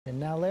And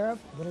now, Lara,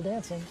 a little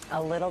dancing.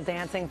 A little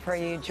dancing for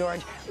you,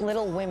 George.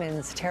 Little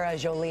Women's Terra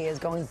Jole is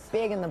going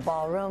big in the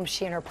ballroom.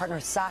 She and her partner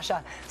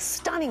Sasha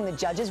stunning the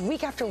judges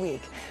week after week.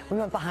 We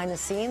went behind the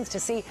scenes to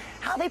see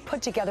how they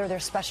put together their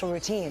special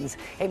routines.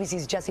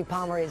 ABC's Jesse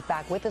Palmer is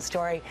back with the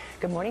story.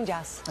 Good morning,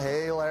 Jess.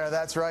 Hey, Lara,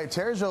 that's right.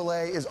 Terra Jole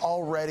is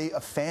already a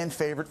fan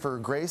favorite for her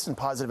grace and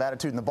positive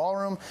attitude in the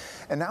ballroom.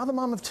 And now the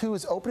mom of two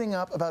is opening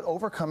up about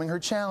overcoming her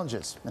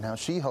challenges and how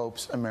she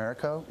hopes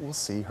America will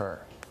see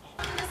her.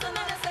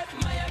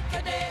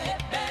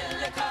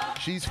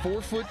 She's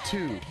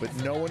 4'2", but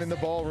no one in the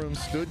ballroom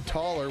stood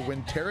taller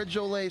when Terra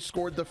Jole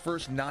scored the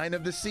first 9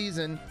 of the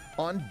season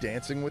on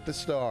Dancing with the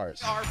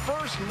Stars. Our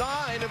first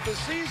 9 of the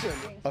season.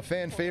 A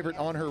fan favorite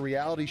on her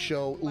reality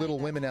show, Little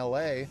Women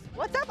LA.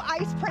 What's up,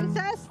 Ice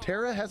Princess?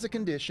 Terra has a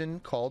condition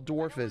called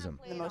dwarfism.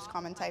 The most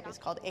common type is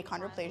called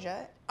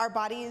achondroplasia. Our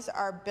bodies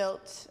are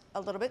built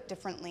a little bit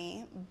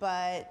differently,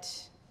 but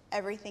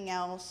everything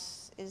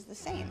else is the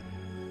same.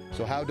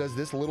 So how does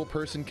this little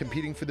person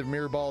competing for the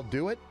mirror ball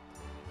do it?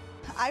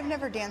 I've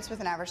never danced with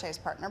an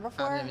average-sized partner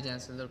before. I've never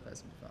danced with a little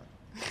person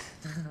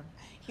before.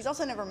 He's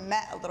also never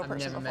met a little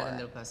person before. I've never met a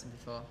little person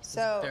before.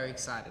 So I'm very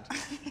excited.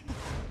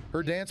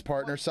 Her dance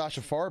partner, Sasha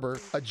Farber,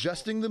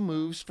 adjusting the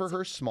moves for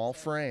her small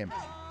frame.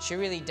 She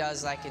really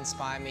does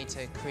inspire me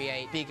to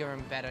create bigger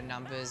and better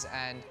numbers,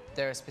 and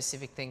there are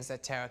specific things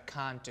that Terra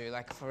can't do.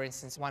 Like, for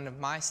instance, one of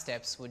my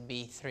steps would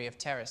be 3 of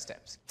Terra's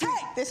steps. Hey!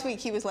 This week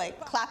he was like,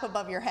 clap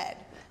above your head.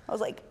 I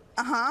was like,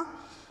 uh-huh.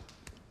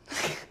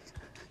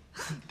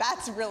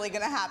 That's really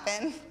gonna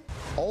happen.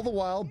 All the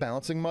while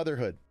balancing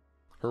motherhood.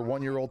 Her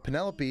 1-year-old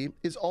Penelope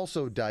is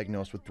also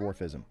diagnosed with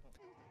dwarfism.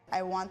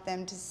 I want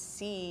them to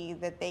see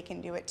that they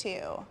can do it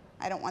too.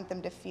 I don't want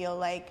them to feel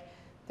like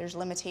there's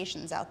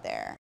limitations out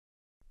there.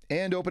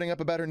 And opening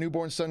up about her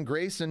newborn son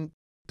Grayson,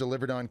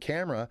 delivered on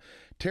camera,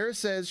 Terra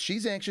says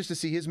she's anxious to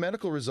see his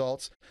medical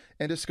results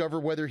and discover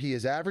whether he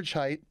is average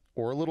height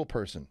or a little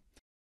person.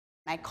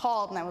 I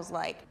called and I was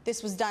like,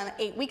 this was done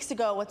 8 weeks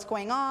ago, what's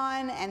going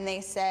on? And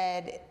they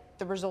said,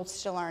 the results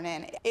still aren't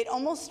in. It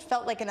almost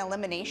felt like an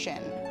elimination.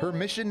 Her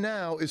mission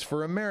now is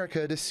for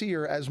America to see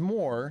her as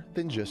more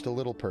than just a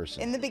little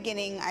person. In the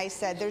beginning, I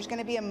said, there's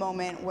gonna be a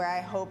moment where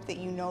I hope that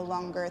you no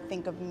longer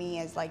think of me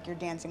as like you're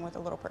dancing with a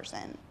little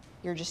person.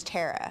 You're just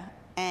Terra.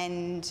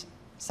 And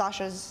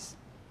Sasha's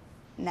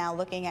now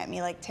looking at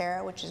me like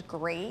Terra, which is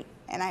great.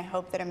 And I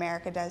hope that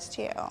America does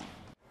too.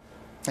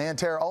 And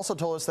Terra also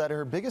told us that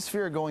her biggest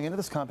fear going into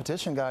this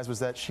competition, guys, was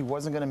that she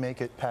wasn't going to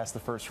make it past the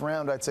first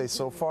round. I'd say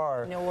so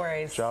far, no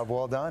worries. Job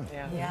well done.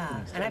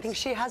 Yeah. And I think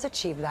she has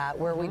achieved that,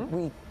 where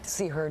we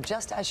see her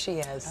just as she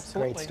is.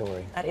 Absolutely. Great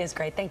story. That is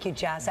great. Thank you,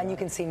 Jess. And you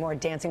can see more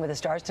Dancing with the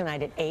Stars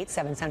tonight at 8,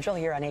 7 Central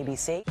here on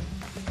ABC.